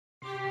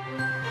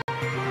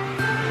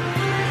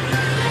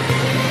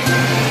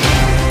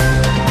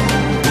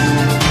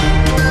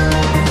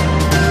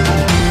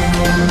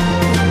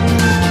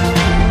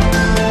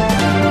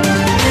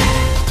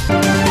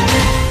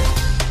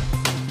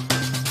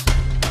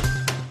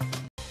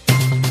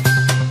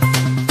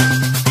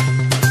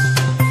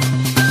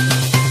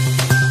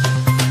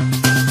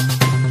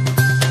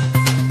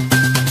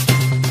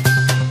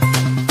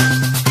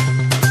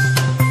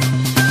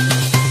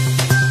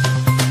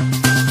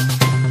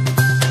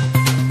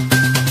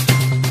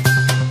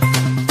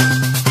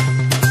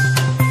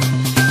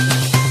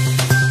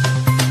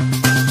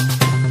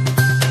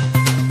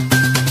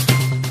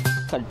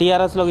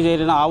టీఆర్ఎస్లోకి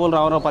చేరిన ఆవుల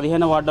రామారావు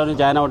 15వ వార్డులో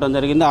జాయిన్ అవ్వడం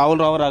జరిగింది. ఆవుల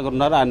రామారావు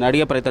ఉన్నారు, ఆయన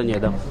అడిగే ప్రయత్నం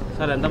చేద్దాం.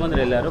 సార్, ఎంతమంది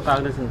వెళ్ళారు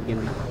కాంగ్రెస్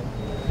కింద?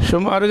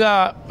 సుమారుగా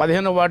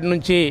 15వ వార్డు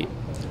నుంచి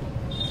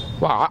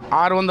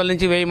 600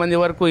 నుంచి 1000 మంది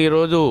వరకు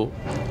ఈరోజు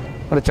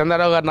మరి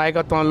చంద్రరావు గారి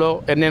నాయకత్వంలో,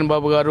 ఎన్ఎన్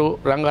బాబు గారు,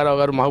 రంగారావు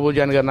గారు,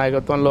 మహబూబ్జాన్ గారి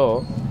నాయకత్వంలో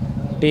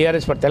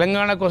టీఆర్ఎస్ పార్టీ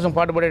తెలంగాణ కోసం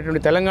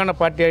పాటుపడేటువంటి తెలంగాణ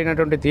పార్టీ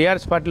అయినటువంటి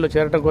టీఆర్ఎస్ పార్టీలో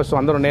చేరడం కోసం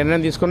అందరూ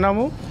నిర్ణయం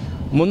తీసుకున్నాము.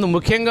 ముందు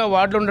ముఖ్యంగా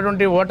వార్డులో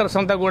ఉన్నటువంటి ఓటర్స్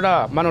అంతా కూడా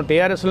మనం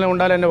టీఆర్ఎస్లోనే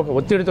ఉండాలనే ఒక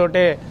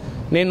ఒత్తిడితోటే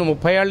నేను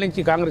 30 ఏళ్ళ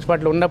నుంచి కాంగ్రెస్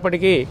పార్టీలో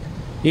ఉన్నప్పటికీ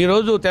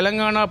ఈరోజు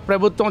తెలంగాణ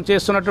ప్రభుత్వం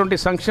చేస్తున్నటువంటి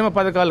సంక్షేమ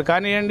పథకాలు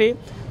కానివ్వండి,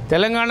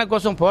 తెలంగాణ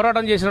కోసం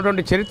పోరాటం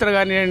చేసినటువంటి చరిత్ర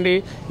కానివ్వండి,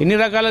 ఇన్ని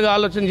రకాలుగా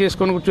ఆలోచన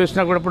చేసుకొని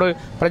చూసినప్పుడు ఇప్పుడు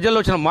ప్రజల్లో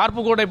వచ్చిన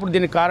మార్పు కూడా ఇప్పుడు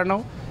దీనికి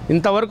కారణం.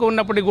 ఇంతవరకు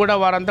ఉన్నప్పటికీ కూడా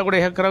వారంతా కూడా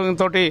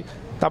ఏకగ్రీవంతో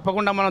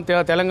తప్పకుండా మనం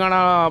తెలంగాణ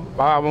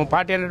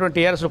పార్టీ అనేటువంటి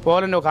టీఆర్ఎస్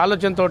పోవాలని ఒక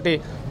ఆలోచనతో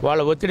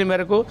వాళ్ళ ఒత్తిడి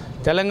మేరకు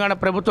తెలంగాణ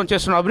ప్రభుత్వం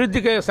చేస్తున్న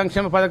అభివృద్ధికి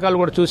సంక్షేమ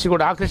పథకాలు కూడా చూసి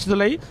కూడా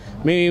ఆకర్షితులై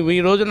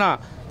ఈ రోజున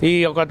ఈ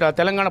ఒక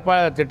తెలంగాణ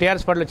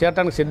టీఆర్ఎస్ పార్టీలో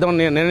చేరడానికి సిద్ధం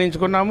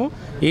నిర్ణయించుకున్నాము.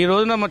 ఈ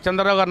రోజున మన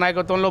చంద్రరావు గారి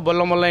నాయకత్వంలో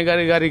బొల్లమల్లయ్య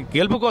గారి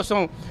గెలుపు కోసం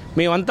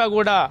మేమంతా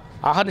కూడా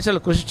అహర్నిశలు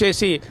కృషి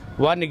చేసి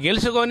వారిని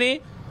గెలుచుకొని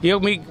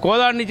మీ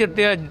కోదాడ నుంచి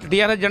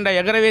టీఆర్ఎస్ జెండా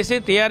ఎగరవేసి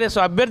టీఆర్ఎస్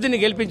అభ్యర్థిని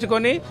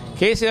గెలిపించుకొని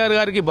కేసీఆర్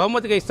గారికి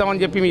బహుమతిగా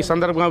ఇస్తామని చెప్పి మీ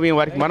సందర్భంగా మేము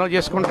వారికి మనవి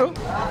చేసుకుంటూ,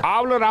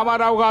 ఆవుల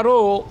రామారావు గారు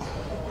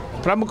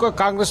ప్రముఖ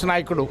కాంగ్రెస్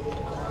నాయకుడు.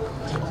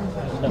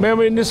 మేము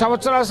ఇన్ని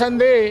సంవత్సరాల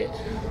సంది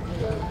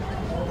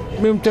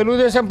మేము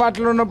తెలుగుదేశం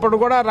పార్టీలో ఉన్నప్పుడు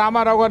కూడా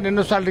రామారావు గారు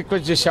ఎన్నోసార్లు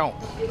రిక్వెస్ట్ చేశాం.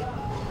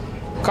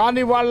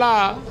 కానీ వాళ్ళ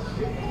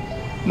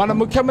మన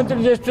ముఖ్యమంత్రి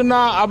చేస్తున్న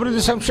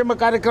అభివృద్ధి సంక్షేమ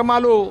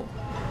కార్యక్రమాలు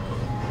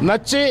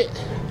నచ్చి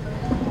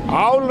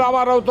ఆవుల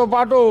రామారావుతో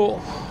పాటు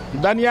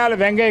ధనాల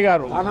వెంగయ్య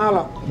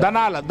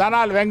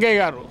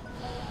గారు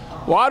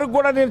వారికి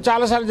కూడా నేను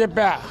చాలాసార్లు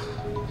చెప్పా,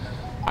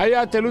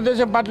 అయ్యా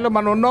తెలుగుదేశం పార్టీలో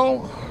మనం ఉన్నాం,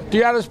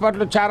 టీఆర్ఎస్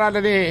పార్టీలో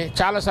చేరాలని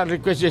చాలాసార్లు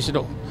రిక్వెస్ట్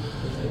చేసినాం.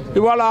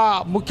 ఇవాళ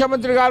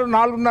ముఖ్యమంత్రి గారు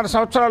 4.5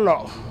 సంవత్సరాల్లో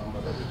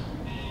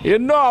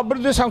ఎన్నో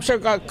అభివృద్ధి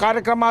సంక్షేమ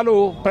కార్యక్రమాలు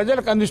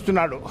ప్రజలకు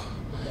అందిస్తున్నాడు.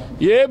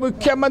 ఏ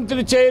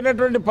ముఖ్యమంత్రి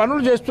చేయనటువంటి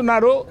పనులు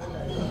చేస్తున్నారు.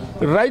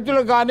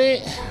 రైతులకు కానీ,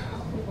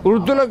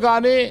 వృద్ధులకు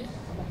కానీ,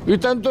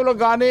 వితంతువులకు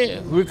కానీ,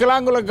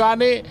 వికలాంగులకు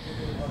కానీ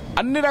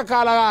అన్ని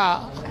రకాల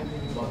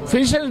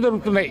పెన్షన్లు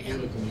దొరుకుతున్నాయి.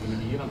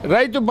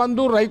 రైతు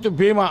బంధు, రైతు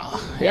బీమా,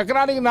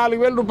 ఎకరానికి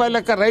 4,000 రూపాయల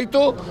లెక్క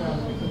రైతు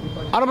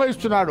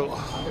అనుభవిస్తున్నాడు.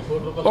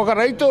 ఒక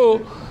రైతు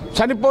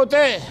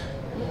చనిపోతే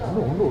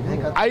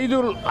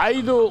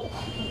 5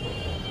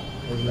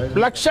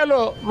 లక్షల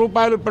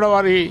రూపాయలు ఇప్పుడు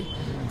వారి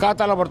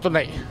ఖాతాలో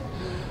పడుతున్నాయి.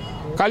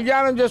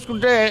 కళ్యాణం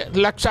చేసుకుంటే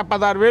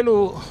 1,16,000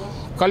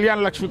 కళ్యాణ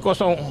లక్ష్మి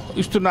కోసం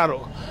ఇస్తున్నారు.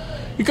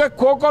 ఇక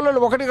కోకోళ్ళు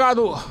ఒకటి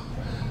కాదు,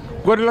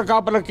 గొర్రెల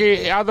కాపలకి,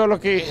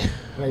 యాదవులకి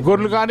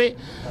గొర్రెలు కానీ,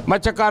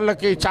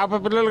 మత్స్యకారులకి చేప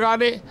పిల్లలు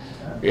కానీ,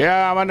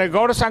 మన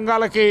గౌడ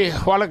సంఘాలకి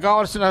వాళ్ళకి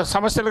కావాల్సిన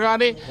సమస్యలు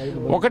కానీ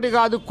ఒకటి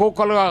కాదు,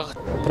 కోకోలుగా.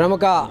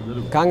 ప్రముఖ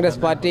కాంగ్రెస్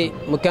పార్టీ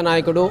ముఖ్య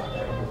నాయకుడు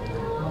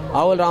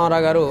ఆవుల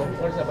రామారావు గారు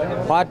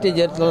పార్టీ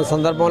చేరుతున్న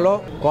సందర్భంలో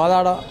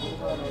కోదాడ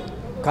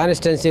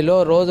కాన్స్టిట్యున్సీలో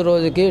రోజు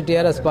రోజుకి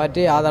టీఆర్ఎస్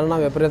పార్టీ ఆదరణ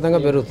విపరీతంగా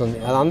పెరుగుతుంది.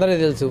 అది అందరికీ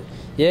తెలుసు.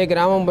 ఏ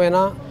గ్రామం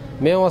పోయినా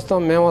మేము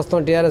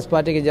వస్తాం టీఆర్ఎస్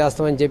పార్టీకి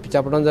చేస్తామని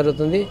చెప్పడం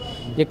జరుగుతుంది.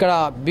 ఇక్కడ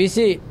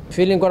బీసీ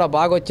ఫీలింగ్ కూడా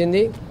బాగా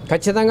వచ్చింది.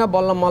 ఖచ్చితంగా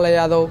బొల్లమల్ల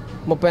యాదవ్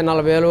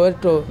 30-40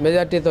 ఓట్లు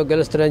మెజార్టీతో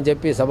గెలుస్తారని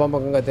చెప్పి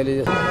సభాముఖంగా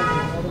తెలియజేస్తారు.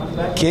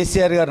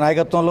 కేసీఆర్ గారి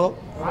నాయకత్వంలో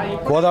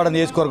కోదాడ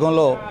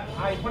నియోజకవర్గంలో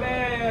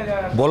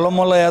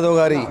బొల్లమల్ల యాదవ్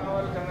గారి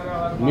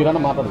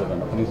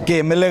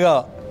ఎమ్మెల్యేగా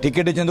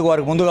టికెట్ ఇచ్చేందుకు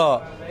వారికి ముందుగా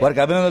వారికి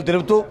అభినందనలు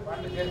తెలుపుతూ,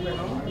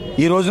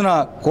 ఈ రోజున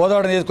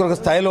కోదాడ నియోజకవర్గ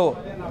స్థాయిలో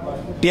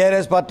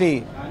టీఆర్ఎస్ పార్టీ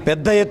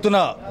పెద్ద ఎత్తున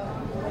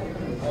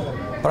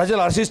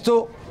ప్రజలు హర్షిస్తూ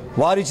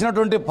వారు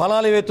ఇచ్చినటువంటి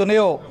ఫలాలు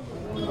ఏవైతున్నాయో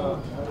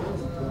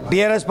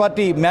టీఆర్ఎస్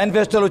పార్టీ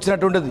మేనిఫెస్టోలో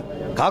వచ్చినటువంటిది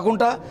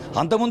కాకుండా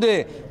అంతకుముందే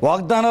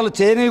వాగ్దానాలు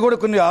చేయనివి కూడా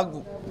కొన్ని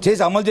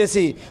చేసి అమలు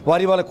చేసి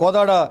వారి వాళ్ళ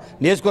కోదాడ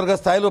నియోజకవర్గ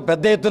స్థాయిలో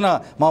పెద్ద ఎత్తున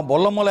మా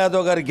బొల్లమల్ల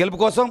యాదవ్ గారి గెలుపు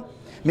కోసం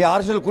మీ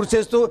ఆశలు కృషి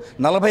చేస్తూ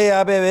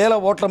 40-50 వేల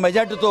ఓట్ల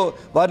మెజార్టీతో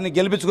వారిని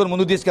గెలిపించుకొని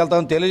ముందుకు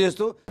తీసుకెళ్తామని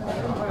తెలియజేస్తూ,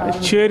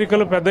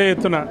 చేరికలు పెద్ద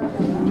ఎత్తున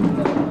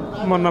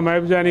మొన్న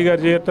మహబూబ్జానీ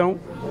గారు చేరటం,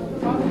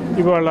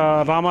 ఇవాళ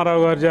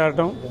రామారావు గారు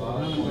చేరటం,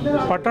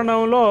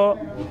 పట్టణంలో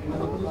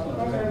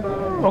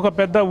ఒక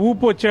పెద్ద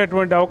ఊపు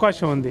వచ్చేటువంటి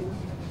అవకాశం ఉంది.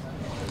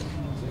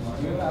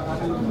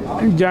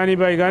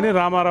 జానీబాయి కానీ,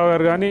 రామారావు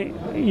గారు కానీ,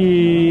 ఈ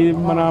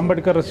మన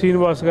అంబేద్కర్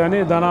శ్రీనివాస్ కానీ,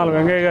 ధనాల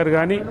వెంగయ్య గారు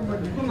కానీ,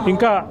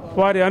 ఇంకా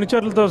వారి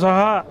అనుచరులతో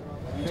సహా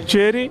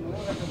చేరి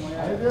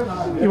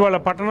ఇవాళ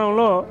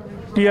పట్టణంలో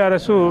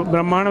టీఆర్ఎస్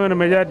బ్రహ్మాండమైన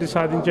మెజారిటీ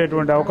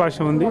సాధించేటువంటి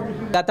అవకాశం ఉంది.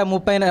 గత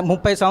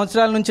 30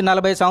 సంవత్సరాల నుంచి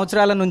 40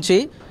 సంవత్సరాల నుంచి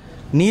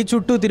నీ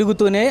చుట్టూ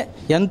తిరుగుతూనే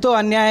ఎంతో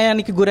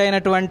అన్యాయానికి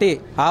గురైనటువంటి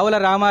ఆవుల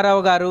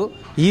రామారావు గారు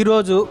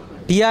ఈరోజు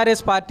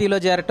టీఆర్ఎస్ పార్టీలో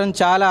చేరటం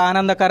చాలా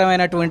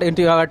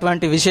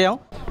ఆనందకరమైనటువంటి విషయం.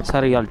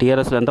 సార్, ఇవాళ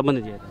టీఆర్ఎస్లో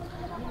ఎంతమంది చేరారు?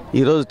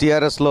 ఈరోజు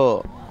టీఆర్ఎస్లో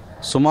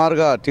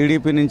సుమారుగా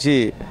టీడీపీ నుంచి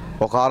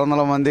ఒక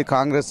 600 మంది,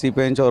 కాంగ్రెస్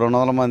సిపిఐ నుంచి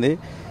 200 మంది,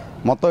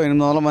 మొత్తం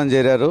 800 మంది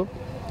చేరారు.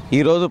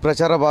 ఈరోజు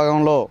ప్రచార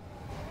భాగంలో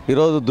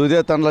ఈరోజు దుదే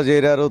తండలో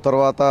చేరారు.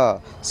 తర్వాత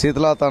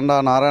శీతలా తండ,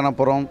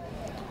 నారాయణపురం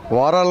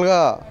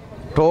ఓవరాల్గా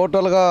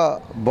టోటల్గా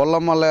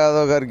బొల్లమల్ల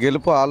యాదవ్ గారి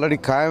గెలుపు ఆల్రెడీ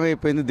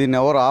ఖాయమైపోయింది. దీన్ని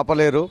ఎవరు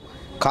ఆపలేరు.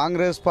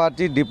 కాంగ్రెస్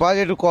పార్టీ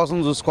డిపాజిట్ కోసం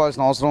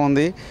చూసుకోవాల్సిన అవసరం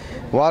ఉంది.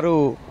 వారు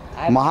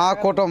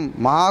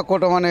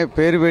మహాకూటం అనే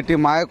పేరు పెట్టి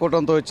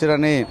మాయాకూటంతో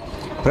వచ్చారని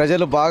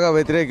ప్రజలు బాగా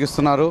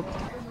వ్యతిరేకిస్తున్నారు.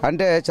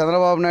 అంటే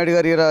చంద్రబాబు నాయుడు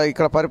గారు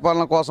ఇక్కడ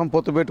పరిపాలన కోసం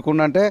పొత్తు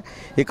పెట్టుకుంటే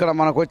ఇక్కడ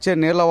మనకు వచ్చే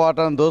నీళ్ల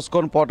వాటాను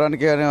దోసుకొని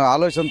పోవడానికి అనే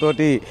ఆలోచనతో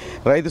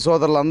రైతు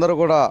సోదరులందరూ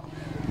కూడా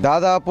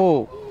దాదాపు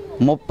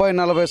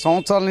 30-40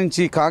 సంవత్సరాల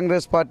నుంచి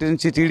కాంగ్రెస్ పార్టీ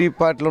నుంచి టీడీపీ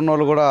పార్టీలో ఉన్న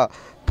వాళ్ళు కూడా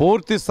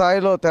పూర్తి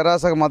స్థాయిలో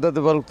తెరాసకు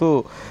మద్దతు పలుకుతూ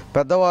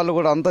పెద్దవాళ్ళు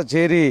కూడా అంతా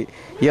చేరి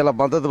ఇలా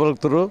మద్దతు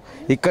పలుకుతారు.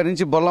 ఇక్కడి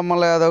నుంచి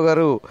బొల్లమల్ల యాదవ్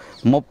గారు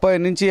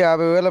 30 నుంచి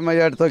 50,000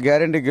 మెజార్టీతో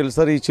గ్యారంటీ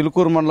గెలుస్తారు. ఈ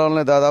చిలుకూరు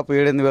మండలంలో దాదాపు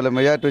 7-8,000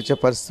 మెజార్టీ వచ్చే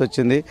పరిస్థితి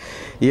వచ్చింది.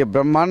 ఈ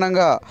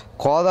బ్రహ్మాండంగా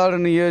కోదాడు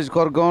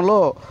నియోజకవర్గంలో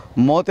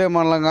మోతే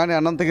మండలం కానీ,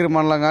 అనంతగిరి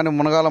మండలం కానీ,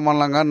 మునగాల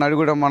మండలం కానీ,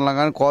 నడిగూడెం మండలం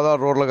కానీ,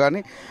 కోదాడు రోడ్లు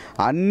కానీ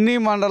అన్ని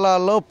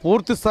మండలాల్లో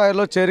పూర్తి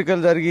స్థాయిలో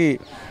చేరికలు జరిగి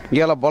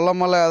ఇలా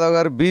బొల్లమల్ల యాదవ్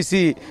గారు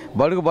బీసీ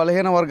బడుగు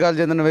బలహీన వర్గాలు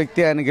చెందిన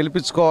వ్యక్తి, ఆయన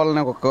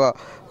గెలిపించుకోవాలనే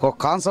ఒక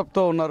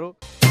కాన్సెప్ట్తో ఉన్నారు.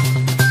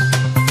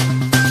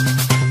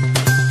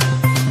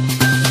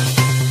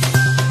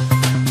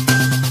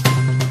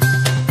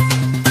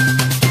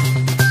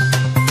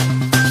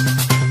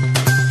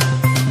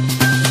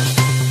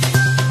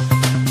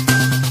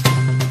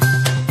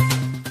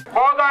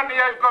 కోదాడు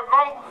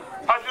నియోజకవర్గం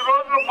 10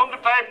 రోజుల ముందు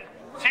టైం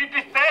సీట్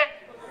ఇస్తే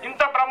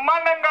ఇంత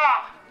బ్రహ్మాండంగా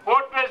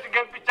ఓటు వేసి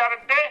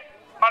గెలిపించారంటే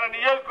మన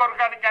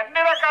నియోజకవర్గానికి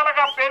అన్ని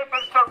రకాలుగా పేరు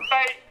ప్రతిష్టలు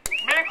ఉంటాయి.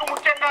 మీకు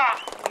ముఖ్యంగా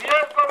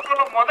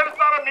నియోజకవర్గంలో మొదటి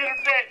స్థానం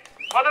మీరుంటే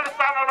మొదటి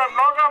స్థానంలో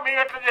లోగా మేము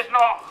ఎట్లా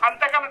చేసినాం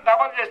అంతకన్నా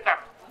డబల్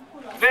చేస్తారు.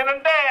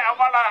 నేనంటే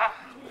వాళ్ళ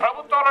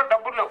ప్రభుత్వంలో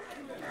డబ్బులు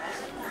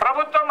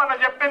ప్రభుత్వం మనం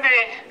చెప్పింది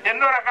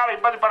ఎన్నో రకాల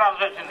ఇబ్బంది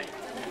పడాల్సి వచ్చింది.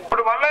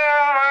 ఇప్పుడు మల్లయ్య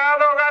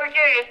యాదవ్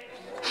గారికి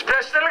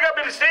స్పెషల్ గా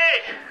పిలిచి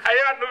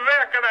అయ్యా నువ్వే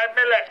అక్కడ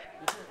ఎమ్మెల్యే,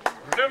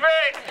 నువ్వే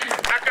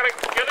అక్కడ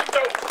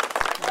గెలుస్తావు,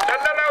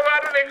 చంద్రబాబు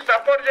గారు నీకు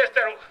సపోర్ట్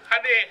చేస్తారు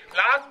అని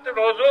లాస్ట్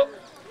రోజు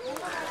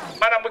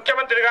మన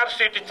ముఖ్యమంత్రి గారు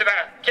సీట్ ఇచ్చిన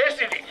కేసు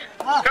ఇది.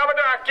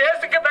 కాబట్టి ఆ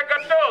కేసుకి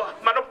తగ్గట్టు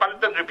మనం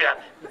ఫలితం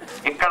చూపించాలి.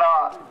 ఇక్కడ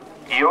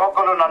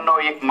యువకులు నన్ను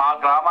మా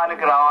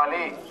గ్రామానికి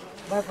రావాలి,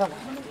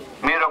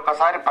 మీరు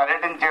ఒక్కసారి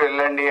పర్యటించి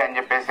వెళ్ళండి అని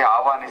చెప్పేసి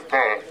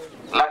ఆహ్వానిస్తే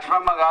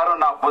లక్ష్మమ్మ గారు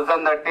నా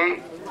భుజం తట్టి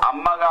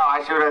అమ్మగా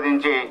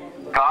ఆశీర్వదించి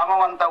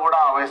గ్రామం అంతా కూడా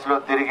ఆ వయసులో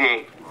తిరిగి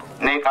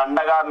నీకు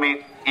అండగా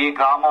ఈ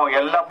గ్రామం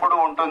ఎల్లప్పుడూ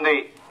ఉంటుంది,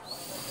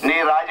 నీ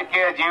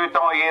రాజకీయ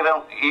జీవితం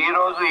ఈ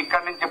రోజు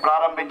ఇక్కడి నుంచి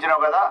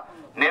ప్రారంభించినావు కదా,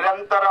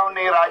 నిరంతరం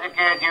నీ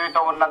రాజకీయ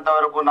జీవితం ఉన్నంత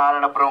వరకు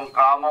నారాయణపురం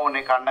గ్రామం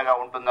నీకు అండగా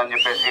ఉంటుందని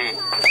చెప్పేసి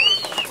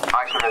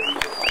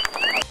ఆశీర్వదించారు.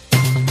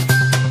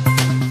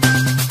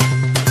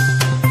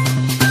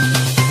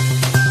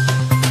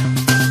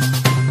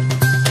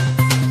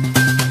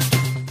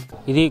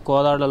 ఇది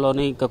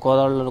కోదాడలోని ఇంకా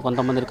కోదాడలో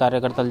కొంతమంది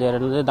కార్యకర్తలు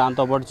చేరడం,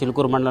 దాంతోపాటు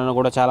చిలుకూరు మండలంలో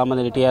కూడా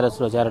చాలామంది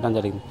టీఆర్ఎస్లో చేరడం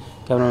జరిగింది.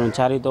 కేవలం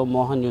చారితో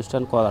మోహన్ న్యూస్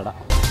 10 కోదాడ.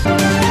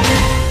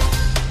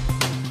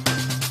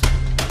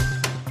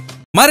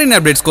 మరిన్ని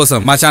అప్డేట్స్ కోసం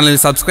మా ఛానల్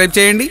సబ్స్క్రైబ్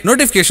చేయండి.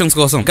 నోటిఫికేషన్స్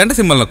కోసం గంట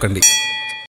సింబల్ నొక్కండి.